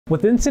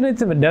With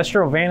incidents of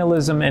industrial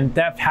vandalism and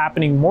theft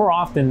happening more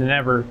often than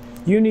ever,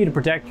 you need to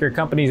protect your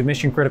company's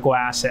mission-critical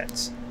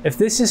assets. If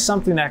this is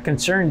something that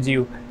concerns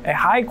you, a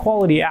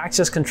high-quality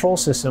access control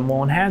system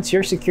will enhance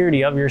your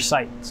security of your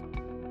sites.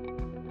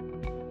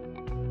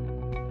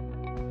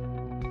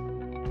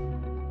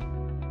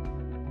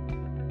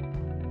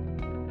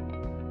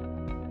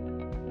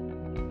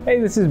 Hey,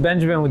 this is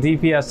Benjamin with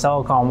DPS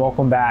Telecom.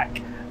 Welcome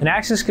back. An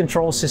access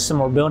control system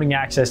or building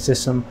access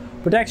system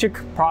protects your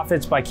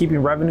profits by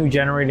keeping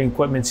revenue-generating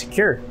equipment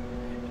secure.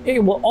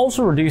 It will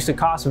also reduce the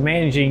cost of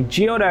managing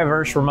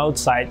geodiverse remote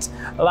sites,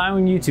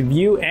 allowing you to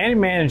view and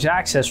manage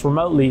access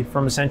remotely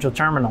from a central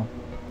terminal.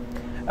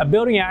 A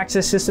building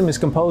access system is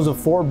composed of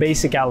 4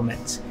 basic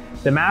elements: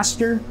 the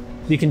master,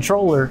 the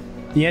controller,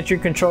 the entry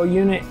control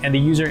unit, and the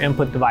user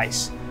input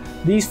device.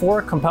 These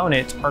 4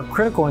 components are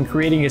critical in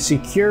creating a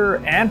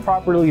secure and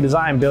properly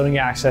designed building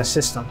access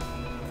system.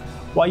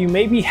 While you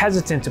may be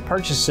hesitant to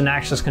purchase an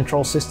access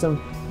control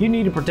system, you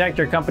need to protect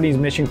your company's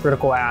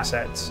mission-critical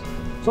assets.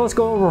 So let's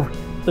go over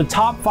the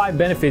top 5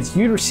 benefits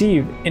you'd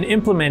receive in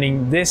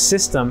implementing this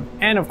system,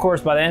 and of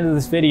course by the end of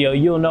this video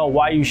you'll know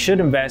why you should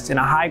invest in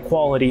a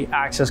high-quality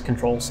access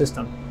control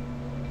system.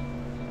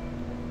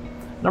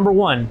 Number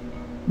 1,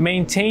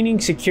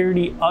 maintaining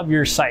security of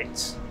your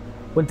sites.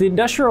 With the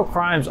industrial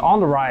crimes on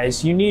the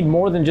rise, you need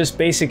more than just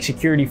basic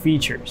security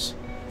features.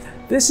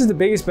 This is the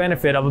biggest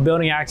benefit of a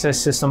building access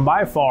system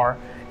by far,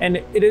 and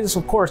it is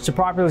of course to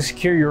properly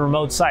secure your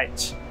remote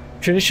sites.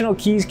 Traditional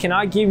keys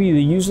cannot give you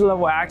the user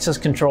level access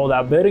control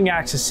that building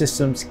access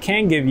systems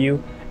can give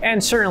you,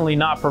 and certainly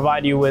not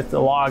provide you with the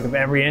log of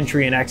every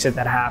entry and exit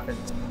that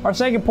happens. Our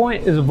second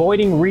point is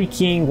avoiding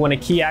rekeying when a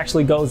key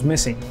actually goes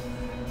missing.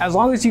 As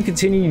long as you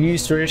continue to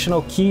use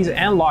traditional keys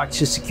and locks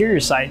to secure your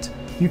sites,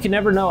 you can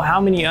never know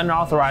how many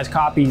unauthorized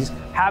copies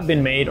have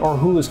been made or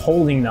who is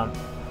holding them.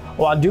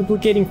 While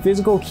duplicating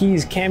physical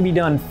keys can be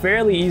done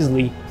fairly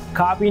easily,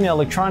 copying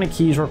electronic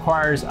keys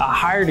requires a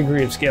higher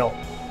degree of skill.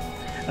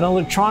 An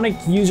electronic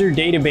user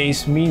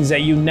database means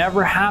that you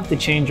never have to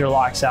change your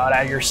locks out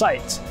at your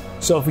sites.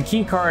 So if a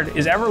key card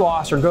is ever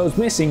lost or goes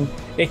missing,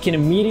 it can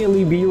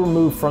immediately be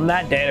removed from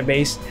that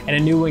database and a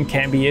new one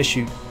can be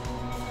issued.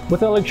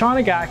 With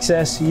electronic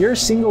access, your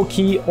single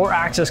key or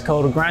access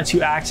code grants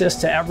you access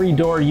to every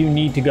door you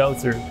need to go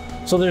through.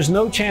 So there's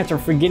no chance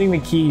of forgetting the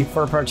key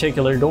for a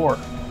particular door.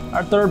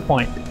 Our third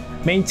point,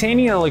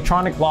 maintaining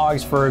electronic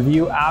logs for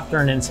review after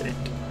an incident.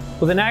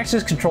 With an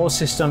access control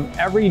system,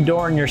 every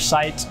door in your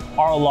sites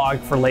are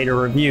logged for later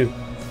review.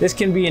 This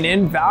can be an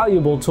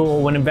invaluable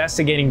tool when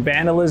investigating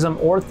vandalism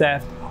or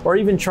theft, or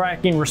even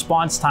tracking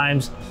response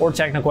times or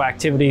technical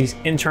activities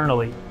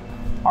internally.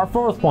 Our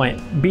fourth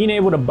point, being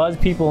able to buzz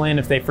people in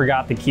if they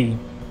forgot the key.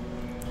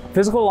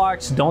 Physical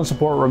locks don't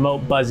support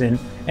remote buzz-in,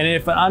 and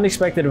if an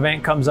unexpected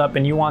event comes up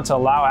and you want to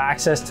allow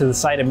access to the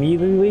site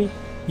immediately,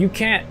 you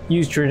can't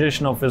use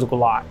traditional physical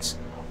locks.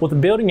 With a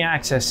building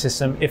access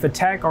system, if a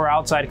tech or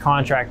outside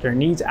contractor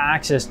needs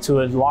access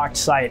to a locked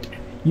site,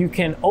 you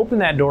can open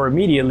that door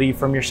immediately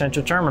from your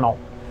central terminal.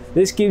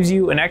 This gives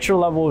you an extra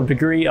level of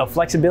degree of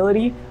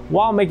flexibility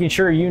while making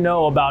sure you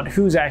know about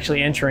who's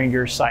actually entering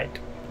your site.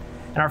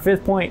 And our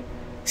fifth point,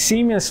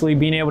 seamlessly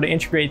being able to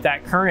integrate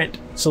that current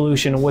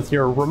solution with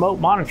your remote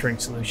monitoring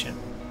solution.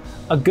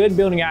 A good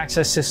building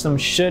access system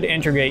should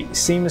integrate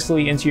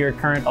seamlessly into your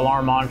current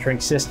alarm monitoring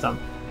system.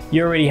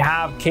 You already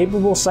have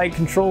capable site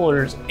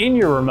controllers in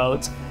your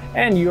remotes,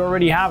 and you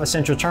already have a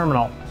central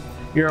terminal.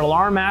 Your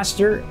Alarm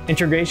Master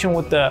integration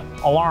with the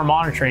alarm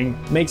monitoring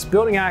makes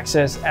building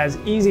access as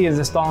easy as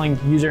installing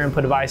user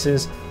input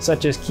devices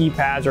such as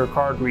keypads or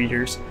card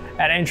readers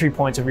at entry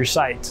points of your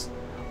sites.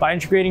 By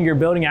integrating your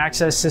building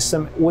access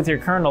system with your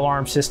current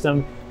alarm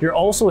system, you're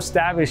also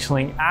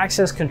establishing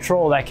access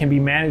control that can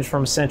be managed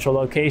from a central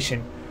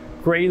location,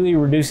 greatly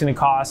reducing the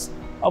cost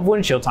of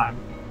windshield time.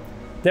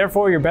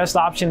 Therefore, your best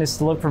option is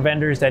to look for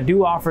vendors that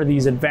do offer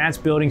these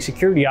advanced building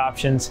security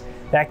options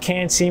that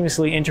can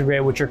seamlessly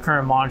integrate with your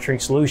current monitoring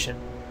solution,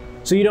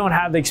 so you don't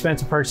have the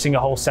expense of purchasing a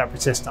whole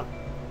separate system.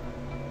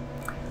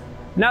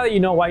 Now that you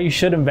know why you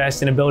should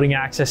invest in a building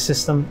access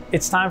system,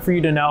 it's time for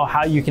you to know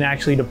how you can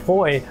actually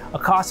deploy a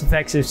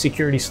cost-effective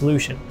security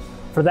solution.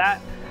 For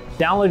that,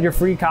 download your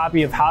free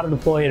copy of How to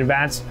Deploy an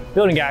Advanced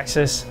Building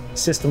Access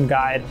System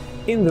Guide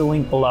in the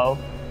link below.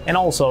 And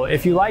also,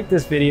 if you like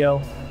this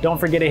video, don't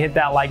forget to hit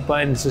that like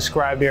button and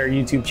subscribe to our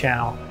YouTube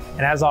channel.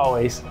 And as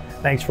always,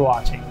 thanks for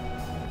watching.